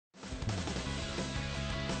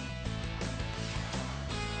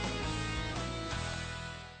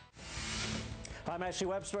I'm Ashley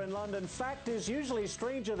Webster in London. Fact is usually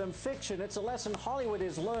stranger than fiction. It's a lesson Hollywood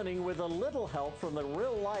is learning with a little help from the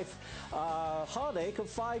real-life heartache of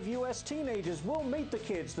 5 U.S. teenagers. We'll meet the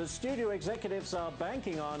kids that studio executives are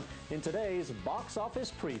banking on in today's box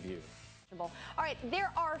office preview. All right,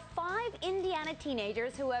 there are 5 Indiana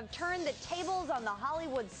teenagers who have turned the tables on the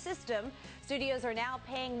Hollywood system. Studios are now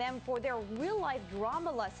paying them for their real-life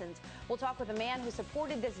drama lessons. We'll talk with a man who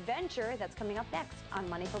supported this venture. That's coming up next on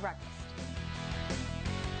Money for Breakfast.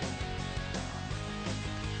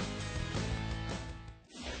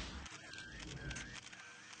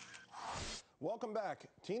 Welcome back.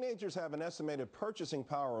 Teenagers have an estimated purchasing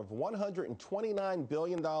power of $129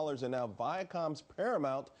 billion, and now Viacom's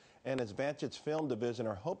Paramount and its Vantage Film division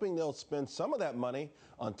are hoping they'll spend some of that money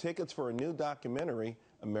on tickets for a new documentary,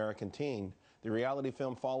 American Teen. The reality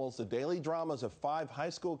film follows the daily dramas of 5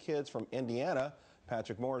 high school kids from Indiana.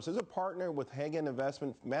 Patrick Morris is a partner with Hagen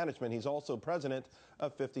Investment Management. He's also president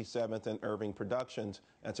of 57th and Irving Productions.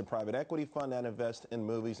 That's a private equity fund that invests in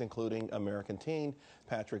movies, including American Teen.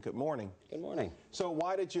 Patrick, good morning. Good morning. So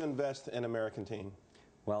why did you invest in American Teen?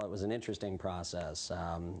 Well, it was an interesting process.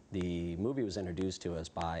 The movie was introduced to us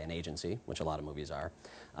by an agency, which a lot of movies are.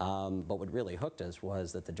 But what really hooked us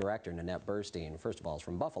was that the director, Nanette Burstein, first of all, is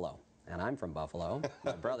from Buffalo. And I'm from Buffalo.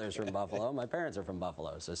 My brother's from Buffalo. My parents are from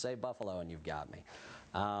Buffalo. So say Buffalo and you've got me.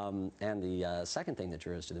 And the second thing that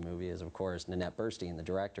drew us to the movie is, of course, Nanette Burstein, the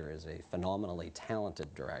director, is a phenomenally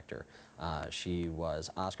talented director. She was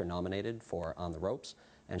Oscar nominated for On the Ropes,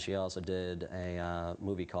 and she also did a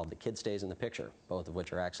movie called The Kid Stays in the Picture, both of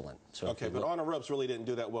which are excellent. So okay, but On the Ropes really didn't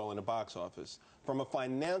do that well in the box office. From a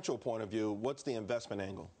financial point of view, what's the investment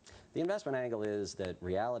angle? The investment angle is that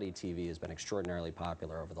reality TV has been extraordinarily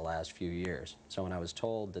popular over the last few years. So when I was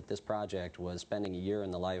told that this project was spending a year in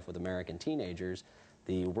the life with American teenagers,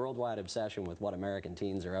 the worldwide obsession with what American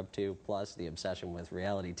teens are up to, plus the obsession with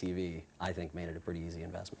reality TV, I think made it a pretty easy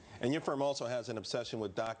investment. And your firm also has an obsession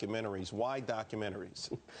with documentaries. Why documentaries?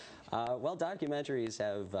 Well, documentaries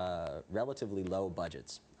have relatively low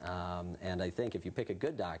budgets. And I think if you pick a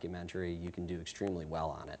good documentary, you can do extremely well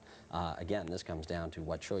on it. Again, this comes down to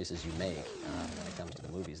what choices you make when it comes to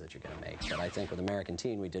the movies that you're going to make. But I think with American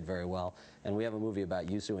Teen, we did very well. And we have a movie about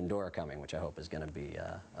Yusu and Dora coming, which I hope is going to be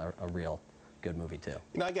a real good movie, too.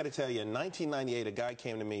 You know, I got to tell you, in 1998, a guy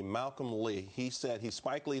came to me, Malcolm Lee. He said he's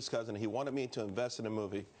Spike Lee's cousin. He wanted me to invest in a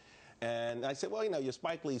movie. And I said, well, you know, you're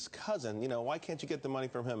Spike Lee's cousin. You know, why can't you get the money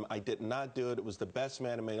from him? I did not do it. It was the best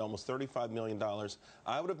man. It made almost $35 million.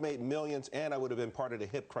 I would have made millions, and I would have been part of the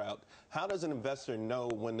hip crowd. How does an investor know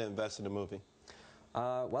when to invest in a movie?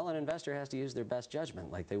 Well, an investor has to use their best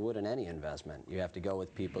judgment, like they would in any investment. You have to go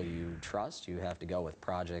with people you trust. You have to go with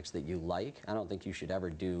projects that you like. I don't think you should ever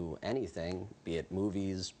do anything, be it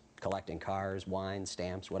movies, collecting cars, wine,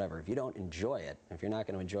 stamps, whatever. If you don't enjoy it, if you're not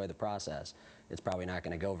going to enjoy the process, it's probably not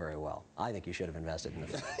going to go very well. I think you should have invested in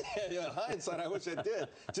it. Yeah, hindsight, I wish I did,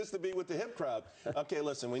 just to be with the hip crowd. Okay,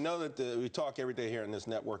 listen, we know that we talk every day here in this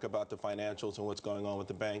network about the financials and what's going on with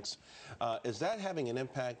the banks. Is that having an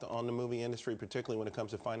impact on the movie industry, particularly when it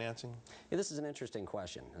comes to financing? Yeah, this is an interesting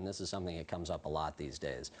question, and this is something that comes up a lot these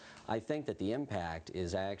days. I think that the impact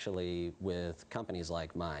is actually with companies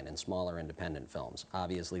like mine and smaller independent films.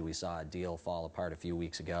 Obviously, we saw a deal fall apart a few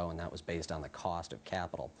weeks ago, and that was based on the cost of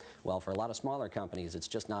capital. Well, for a lot of smaller companies, it's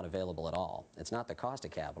just not available at all. It's not the cost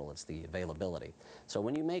of capital, it's the availability. So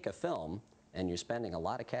when you make a film, and you're spending a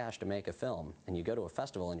lot of cash to make a film, and you go to a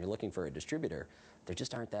festival and you're looking for a distributor, there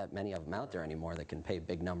just aren't that many of them out there anymore that can pay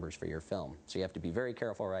big numbers for your film. So you have to be very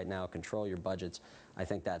careful right now, control your budgets. I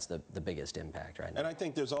think that's the biggest impact right now. And I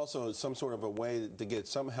think there's also some sort of a way to get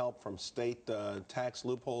some help from state tax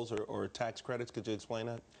loopholes or tax credits. Could you explain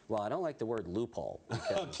that? Well, I don't like the word loophole.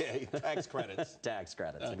 Okay, tax credits. Tax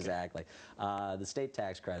credits, okay. Exactly. The state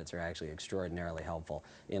tax credits are actually extraordinarily helpful.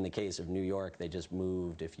 In the case of New York, they just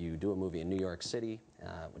moved, if you do a movie in New York City,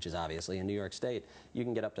 which is obviously in New York State, you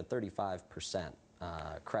can get up to 35%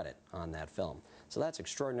 credit on that film. So that's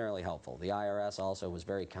extraordinarily helpful. The IRS also was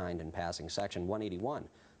very kind in passing Section 181,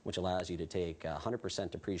 which allows you to take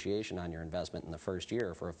 100% depreciation on your investment in the first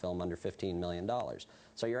year for a film under $15 million.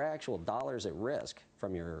 So your actual dollars at risk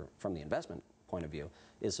from the investment point of view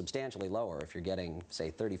is substantially lower if you're getting,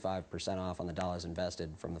 say, 35% off on the dollars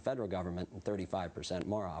invested from the federal government and 35%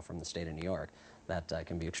 more off from the state of New York. That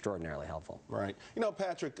can be extraordinarily helpful. Right. You know,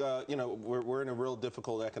 Patrick, you know, we're in a real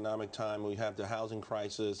difficult economic time. We have the housing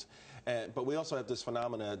crisis, but we also have this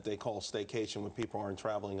phenomena they call staycation, when people aren't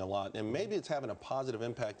traveling a lot. And maybe it's having a positive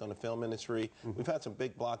impact on the film industry. Mm-hmm. We've had some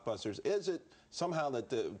big blockbusters. Is it somehow that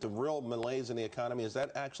the real malaise in the economy, is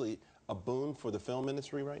that actually a boon for the film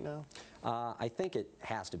industry right now? I think it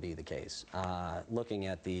has to be the case. Looking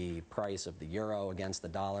at the price of the euro against the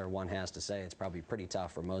dollar, one has to say it's probably pretty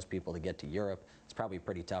tough for most people to get to Europe. It's probably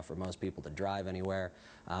pretty tough for most people to drive anywhere.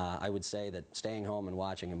 I would say that staying home and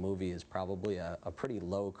watching a movie is probably a pretty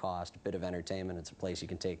low-cost bit of entertainment. It's a place you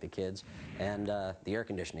can take the kids, and the air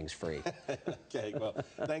conditioning's free. Okay, well,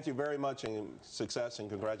 thank you very much, and success and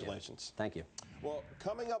congratulations. Thank you. Well,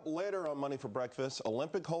 coming up later on Money for Breakfast,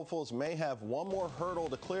 Olympic hopefuls may have one more hurdle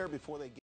to clear before they